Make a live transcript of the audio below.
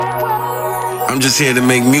I'm just here to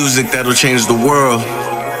make music that'll change the world.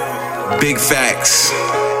 Big facts.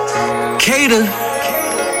 Cater.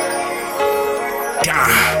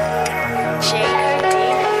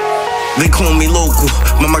 They call me local,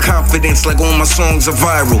 but my confidence like all my songs are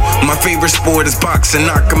viral. My favorite sport is boxing,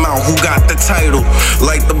 knock 'em out, who got the title?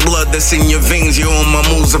 Like the blood that's in your veins, all my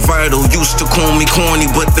moves are vital. Used to call me corny,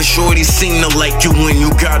 but the shorties seem to like you when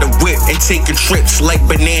you got a whip. And taking trips like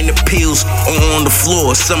banana peels on the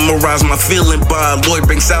floor. Summarize my feeling by Lloyd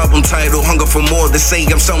Banks' album title, Hunger for More. They say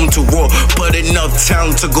I'm something too raw, but enough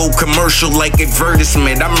talent to go commercial like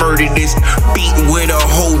advertisement. I murdered this beat with a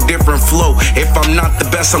whole different flow. If I'm not the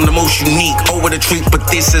best, I'm the most unique. Over the treat, but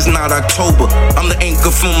this is not October. I'm the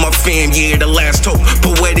anchor for my fam, yeah, the last hope.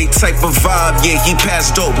 Poetic type of vibe, yeah, he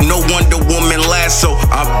passed dope. No Wonder Woman lasso.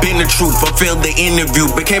 I've been the truth, I failed the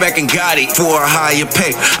interview, but came back and got it for a higher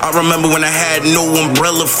pay. I remember when I had no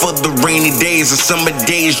umbrella for the rainy days, or summer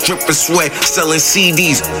days, dripping sweat, selling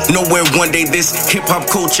CDs. Knowing one day this hip-hop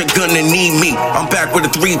culture gonna need me. I'm back with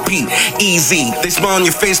a 3-peat, easy. They smile on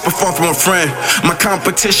your face, but far from a friend. My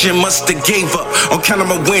competition must have gave up on count of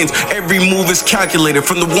my wins. Every move is calculated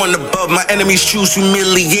from the one above. My enemies choose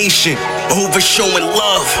humiliation over showing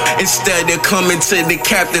love. Instead of coming to the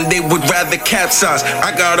captain, they would rather capsize.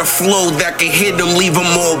 I got a flow that can hit them, leave them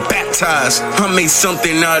all baptized. I made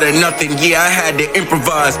something out of nothing, yeah, I had to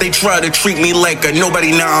improvise. They try to treat me like a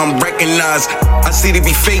nobody, now I'm recognized. I see they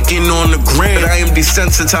be faking on the gram, but I am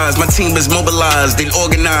desensitized. My team is mobilized and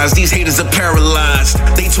organized. These haters are paralyzed.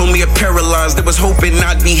 They told me I'm paralyzed, they was hoping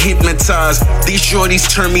I'd be hypnotized. These shorties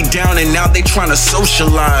turned me down and now they tryna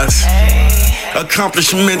socialize.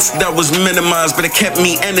 Accomplishments that was minimized, but it kept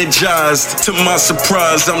me energized. To my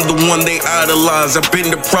surprise, I'm the one they idolize. I've been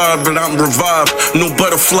deprived, but I'm revived. No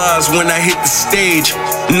butterflies when I hit the stage.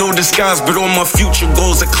 No disguise, but all my future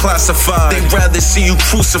goals are classified. They'd rather see you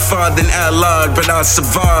crucified than allied, but I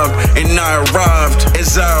survived and I arrived.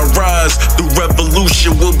 As I rise, the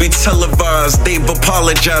revolution will be televised. They've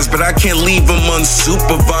apologized, but I can't leave them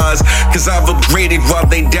unsupervised. Cause I've upgraded while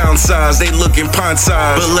they downsize. They looking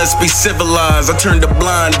pint-sized, but let's be civilized. I turned a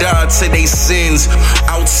blind eye to they sins,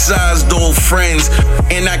 outsized old friends,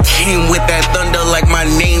 and I came with that thunder like my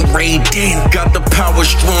name Raiden. Got the power,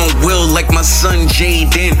 strong will like my son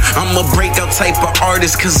Jaden. I'm a breakout type of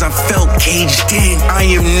artist cause I felt caged in. I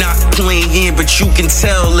am not playing in, but you can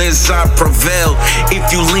tell as I prevail.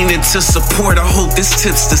 If you lean into support, I hope this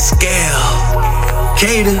tips the scale.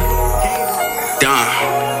 Cater, Don,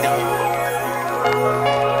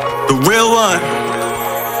 the real one.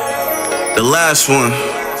 The last one.